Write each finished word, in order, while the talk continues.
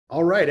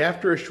All right,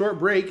 after a short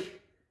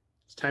break,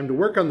 it's time to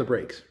work on the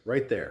brakes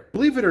right there.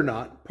 Believe it or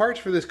not,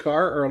 parts for this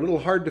car are a little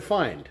hard to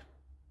find.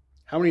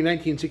 How many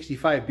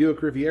 1965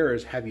 Buick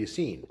Rivieras have you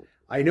seen?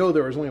 I know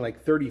there was only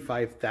like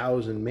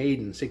 35,000 made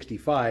in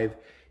 65,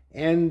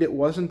 and it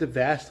wasn't a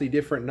vastly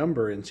different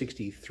number in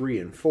 63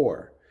 and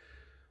 4.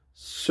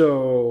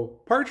 So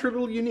parts are a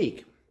little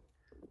unique.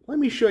 Let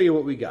me show you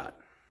what we got.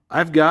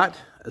 I've got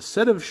a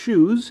set of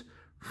shoes,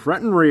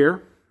 front and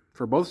rear,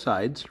 for both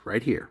sides,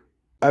 right here.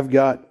 I've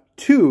got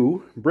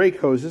 2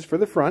 brake hoses for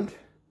the front.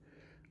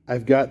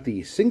 I've got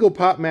the single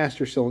pop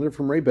master cylinder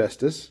from Ray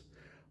Bestis.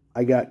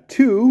 I got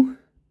 2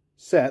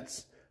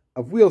 sets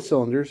of wheel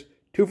cylinders,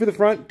 2 for the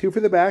front, 2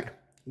 for the back.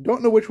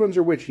 Don't know which ones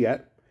are which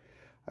yet.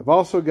 I've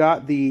also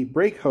got the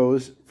brake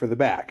hose for the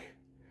back.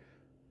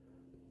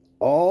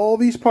 All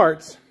these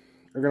parts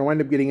are going to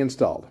wind up getting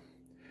installed.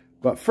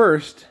 But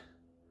first,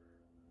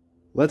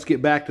 let's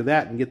get back to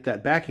that and get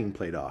that backing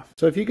plate off.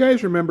 So if you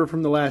guys remember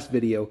from the last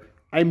video,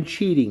 I'm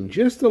cheating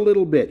just a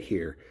little bit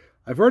here.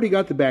 I've already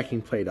got the backing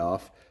plate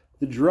off.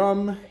 The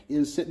drum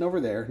is sitting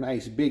over there.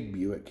 Nice big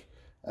Buick.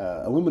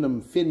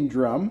 Aluminum fin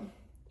drum.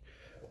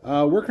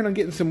 Working on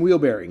getting some wheel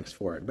bearings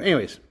for it. But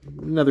anyways,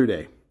 another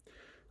day.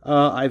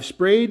 I've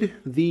sprayed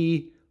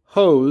the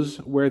hose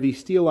where the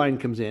steel line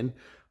comes in.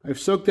 I've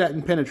soaked that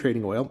in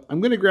penetrating oil.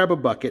 I'm going to grab a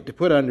bucket to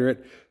put under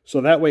it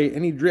so that way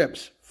any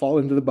drips fall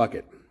into the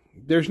bucket.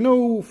 There's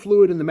no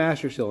fluid in the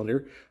master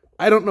cylinder.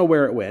 I don't know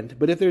where it went,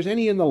 but if there's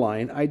any in the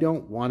line, I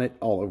don't want it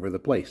all over the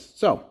place.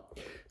 So,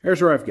 here's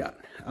where I've got.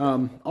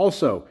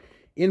 Also,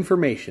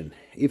 information.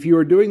 If you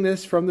are doing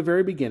this from the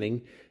very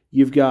beginning,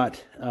 you've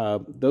got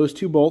those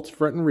 2 bolts,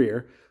 front and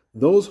rear.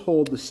 Those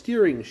hold the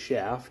steering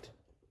shaft,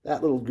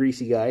 that little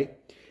greasy guy,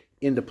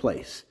 into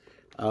place.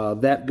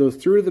 That goes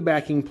through to the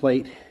backing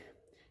plate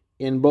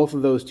in both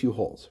of those 2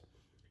 holes.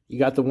 You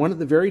got the one at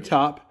the very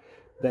top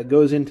that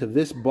goes into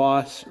this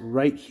boss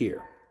right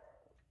here.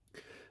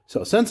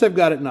 So since I've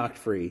got it knocked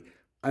free,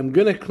 I'm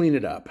going to clean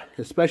it up,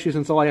 especially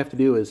since all I have to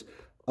do is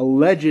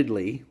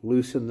allegedly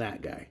loosen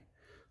that guy.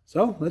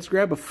 So let's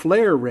grab a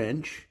flare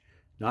wrench,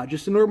 not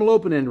just a normal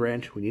open-end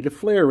wrench. We need a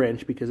flare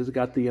wrench because it's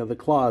got the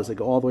claws that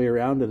go all the way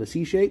around in a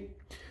C shape.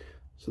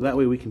 So that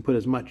way we can put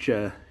as much,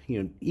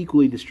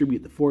 equally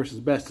distribute the force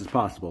as best as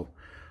possible.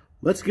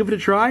 Let's give it a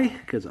try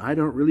because I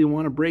don't really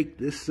want to break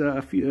this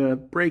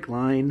brake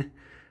line.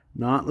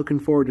 Not looking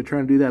forward to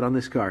trying to do that on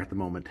this car at the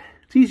moment.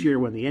 It's easier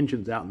when the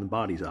engine's out and the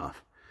body's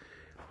off.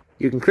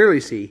 You can clearly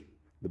see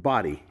the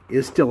body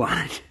is still on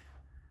it.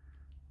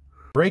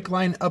 Brake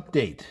line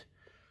update.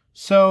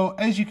 So,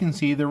 as you can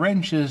see, the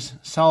wrench is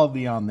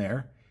solidly on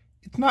there.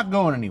 It's not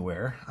going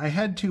anywhere. I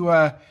had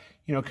to,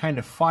 kind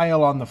of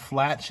file on the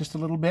flats just a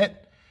little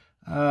bit.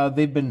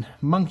 They've been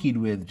monkeyed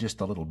with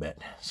just a little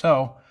bit.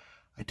 So,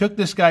 I took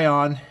this guy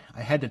on.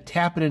 I had to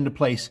tap it into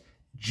place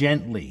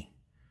gently.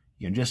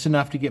 Just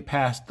enough to get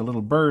past the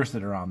little burrs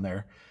that are on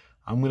there.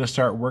 I'm going to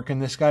start working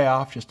this guy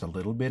off just a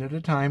little bit at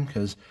a time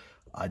because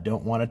I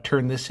don't want to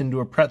turn this into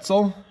a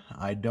pretzel.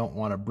 I don't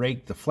want to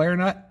break the flare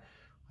nut.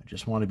 I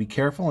just want to be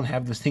careful and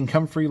have this thing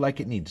come free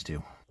like it needs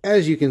to.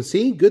 As you can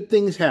see, good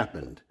things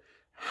happened.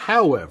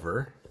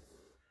 However,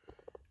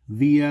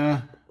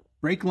 the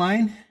brake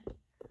line,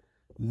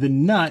 the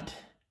nut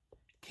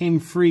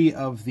came free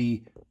of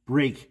the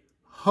brake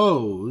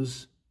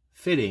hose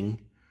fitting,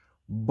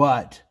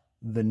 but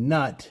the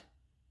nut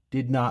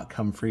did not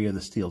come free of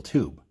the steel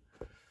tube.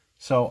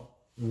 So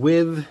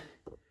with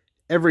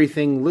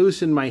everything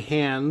loose in my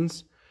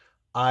hands,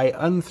 I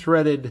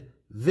unthreaded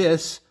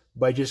this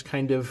by just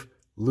kind of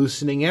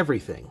loosening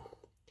everything.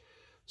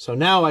 So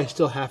now I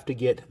still have to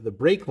get the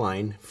brake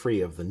line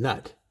free of the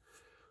nut.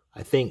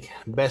 I think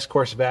best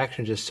course of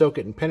action is just soak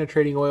it in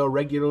penetrating oil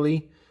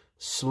regularly,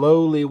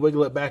 slowly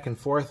wiggle it back and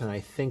forth, and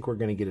I think we're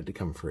going to get it to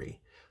come free.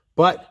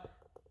 But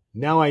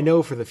now I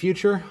know for the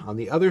future, on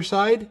the other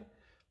side,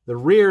 the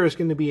rear is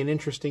going to be an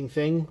interesting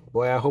thing.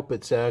 Boy, I hope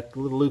it's a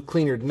little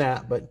cleaner than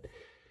that, but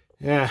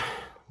yeah,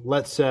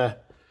 let's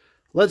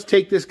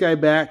take this guy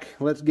back,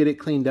 let's get it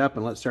cleaned up,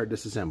 and let's start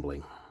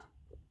disassembling.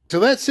 So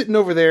that's sitting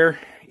over there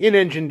in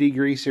engine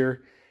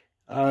degreaser,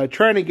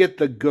 trying to get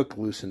the gook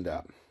loosened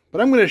up.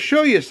 But I'm going to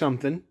show you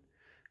something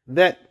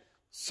that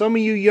some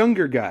of you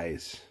younger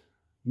guys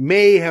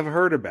may have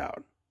heard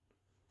about.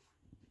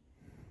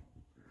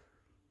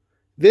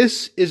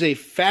 This is a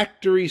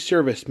factory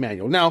service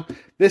manual. Now,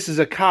 this is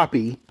a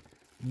copy,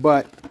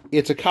 but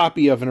it's a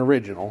copy of an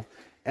original.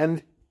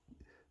 And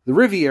the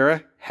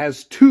Riviera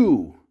has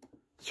 2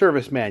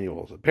 service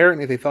manuals.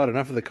 Apparently, they thought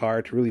enough of the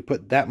car to really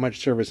put that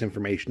much service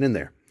information in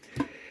there.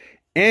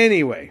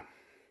 Anyway,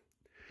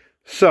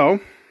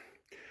 so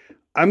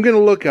I'm going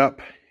to look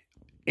up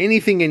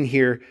anything in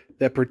here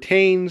that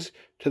pertains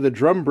to the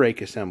drum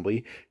brake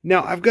assembly.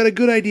 Now, I've got a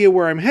good idea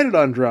where I'm headed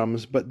on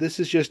drums, but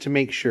this is just to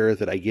make sure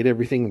that I get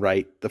everything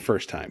right the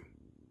first time.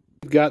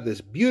 We've got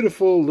this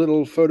beautiful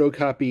little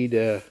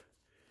photocopied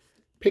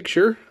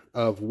picture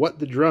of what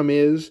the drum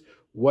is,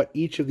 what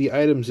each of the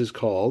items is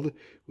called.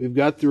 We've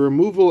got the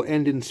removal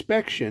and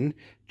inspection.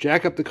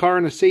 Jack up the car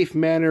in a safe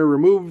manner,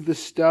 remove the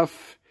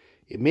stuff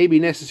It may be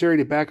necessary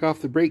to back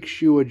off the brake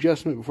shoe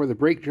adjustment before the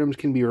brake drums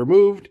can be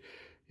removed.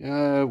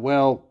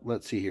 Well,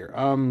 let's see here.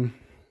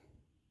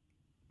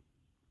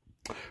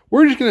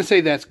 We're just going to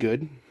say that's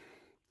good.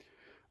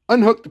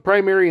 Unhook the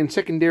primary and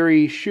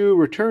secondary shoe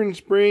return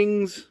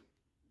springs.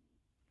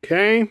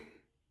 Okay.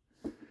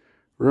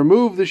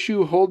 Remove the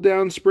shoe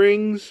hold-down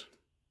springs.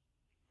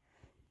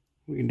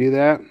 We can do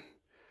that.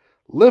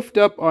 Lift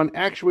up on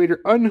actuator.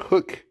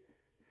 Unhook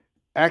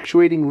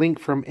actuating link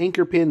from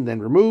anchor pin, then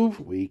remove.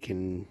 We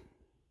can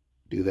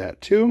do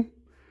that too.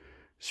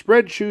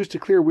 Spread shoes to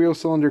clear wheel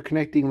cylinder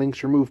connecting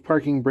links. Remove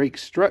parking brake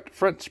strut,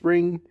 front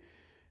spring,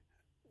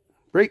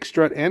 brake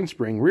strut and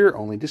spring, rear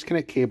only.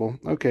 Disconnect cable.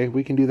 Okay,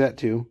 we can do that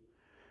too.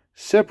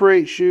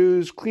 Separate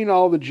shoes, clean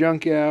all the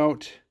junk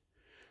out.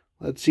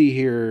 Let's see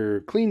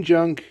here. Clean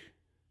junk.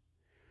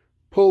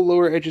 Pull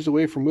lower edges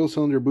away from wheel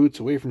cylinder boots,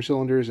 away from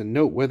cylinders, and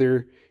note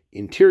whether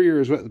interior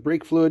is wet with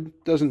brake fluid.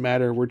 Doesn't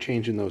matter. We're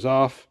changing those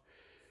off.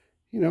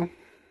 You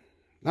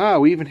know.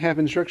 We even have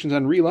instructions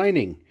on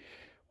relining,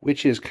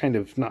 which is kind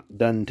of not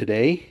done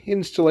today.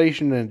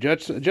 Installation and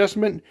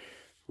adjustment.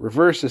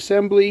 Reverse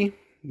assembly,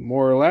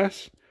 more or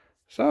less.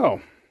 So,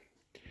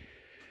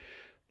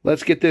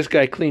 let's get this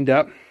guy cleaned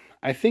up.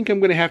 I think I'm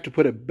going to have to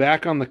put it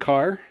back on the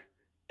car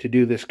to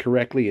do this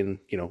correctly and,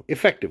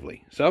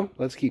 effectively. So,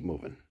 let's keep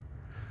moving.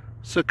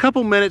 So, a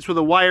couple minutes with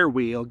a wire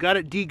wheel, got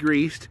it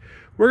degreased.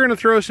 We're going to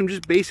throw some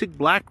just basic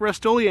black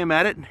Rust-Oleum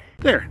at it.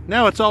 There,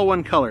 now it's all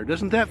one color.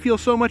 Doesn't that feel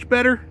so much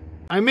better?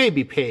 I may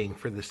be paying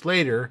for this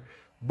later,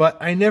 but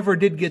I never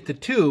did get the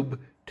tube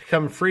to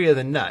come free of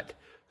the nut.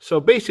 So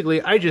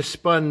basically, I just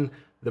spun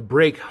the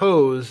brake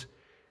hose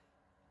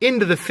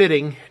into the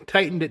fitting,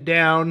 tightened it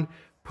down,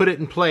 put it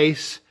in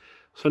place.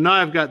 So now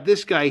I've got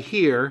this guy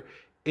here,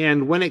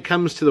 and when it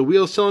comes to the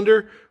wheel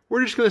cylinder,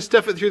 we're just going to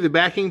stuff it through the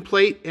backing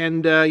plate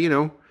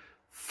and,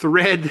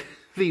 thread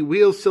the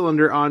wheel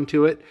cylinder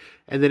onto it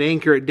and then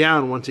anchor it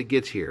down once it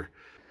gets here.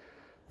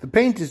 The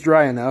paint is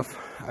dry enough.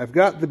 I've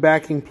got the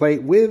backing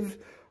plate with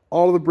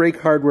all the brake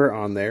hardware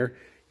on there.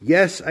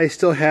 Yes, I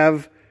still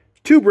have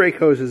two brake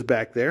hoses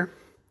back there.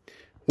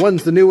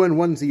 One's the new one,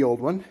 one's the old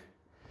one.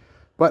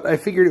 But I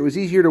figured it was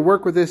easier to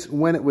work with this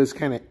when it was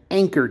kind of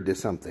anchored to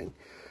something.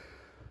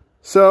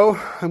 So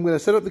I'm going to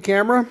set up the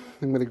camera.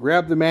 I'm going to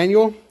grab the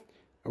manual.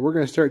 And we're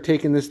going to start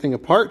taking this thing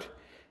apart.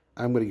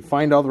 I'm going to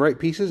find all the right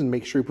pieces and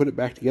make sure we put it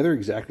back together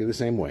exactly the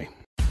same way.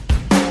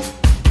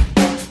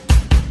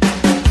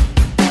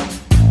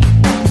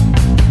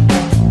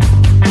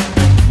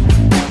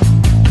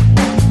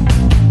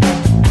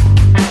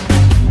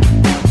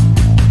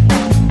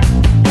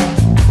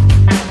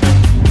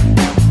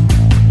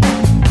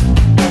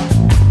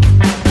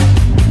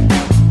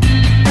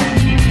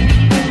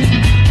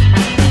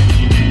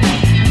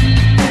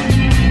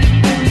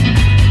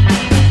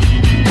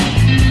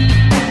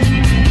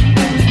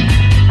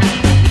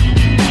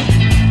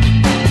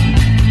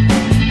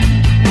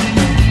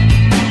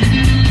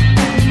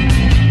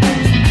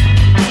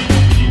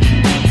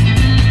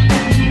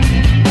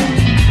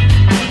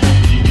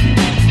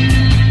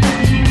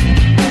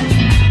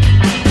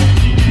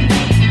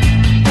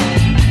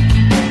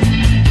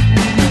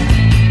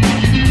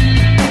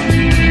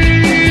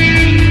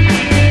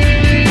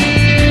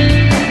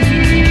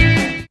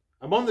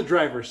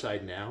 Driver's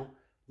side now.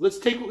 Let's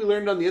take what we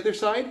learned on the other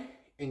side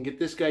and get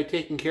this guy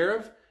taken care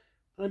of.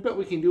 I bet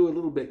we can do it a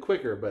little bit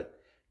quicker, but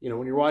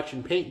when you're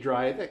watching paint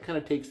dry, that kind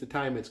of takes the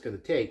time it's going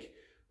to take.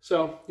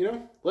 So,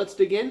 let's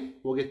dig in.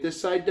 We'll get this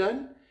side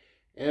done,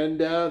 and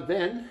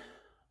then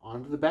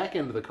onto the back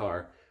end of the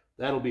car.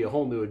 That'll be a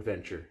whole new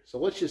adventure. So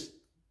let's just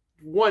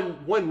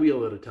one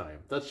wheel at a time.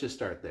 Let's just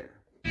start there.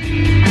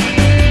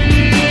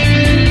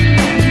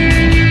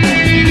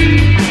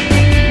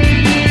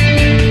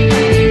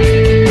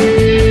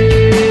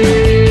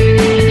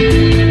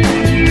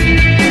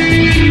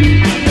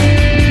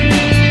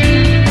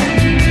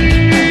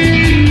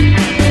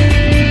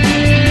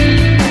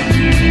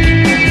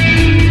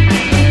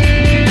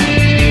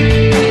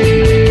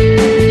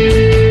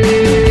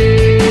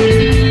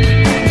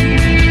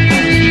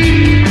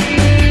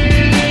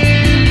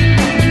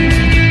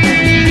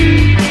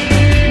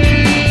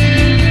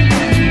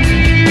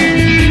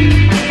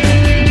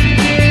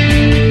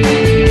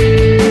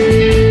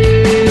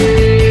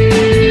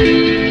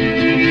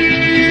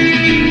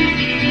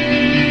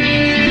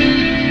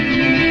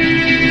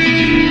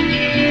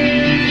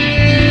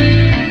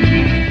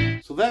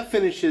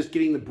 Finishes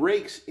getting the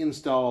brakes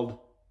installed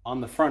on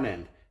the front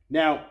end.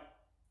 Now,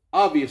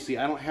 obviously,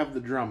 I don't have the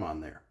drum on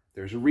there.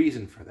 There's a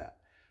reason for that.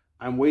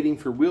 I'm waiting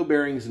for wheel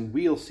bearings and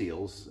wheel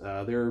seals.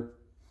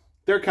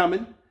 They're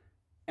coming,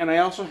 and I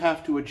also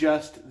have to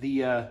adjust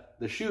the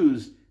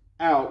shoes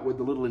out with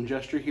the little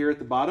adjuster here at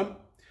the bottom.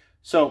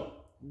 So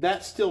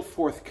that's still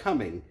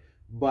forthcoming,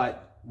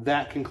 but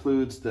that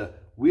concludes the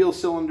wheel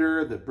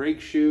cylinder, the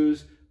brake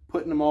shoes,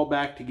 putting them all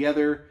back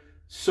together.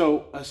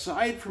 So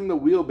aside from the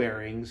wheel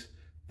bearings,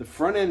 the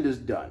front end is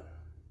done.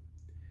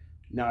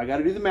 Now I got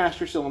to do the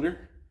master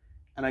cylinder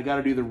and I got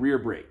to do the rear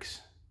brakes.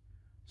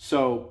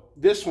 So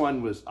this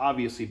one was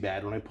obviously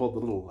bad when I pulled the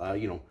little,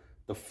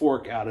 the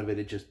fork out of it,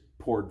 it just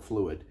poured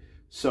fluid.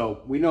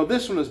 So we know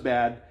this one is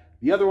bad.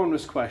 The other one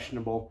was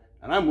questionable,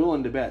 and I'm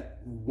willing to bet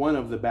one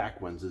of the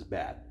back ones is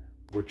bad.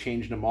 We're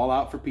changing them all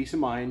out for peace of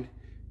mind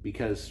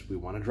because we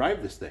want to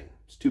drive this thing.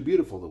 It's too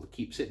beautiful to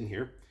keep sitting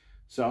here.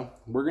 So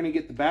we're going to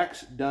get the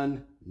backs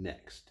done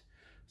next.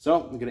 So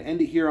I'm going to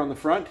end it here on the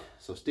front,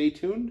 so stay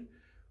tuned.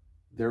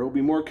 There will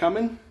be more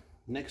coming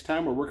next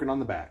time we're working on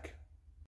the back.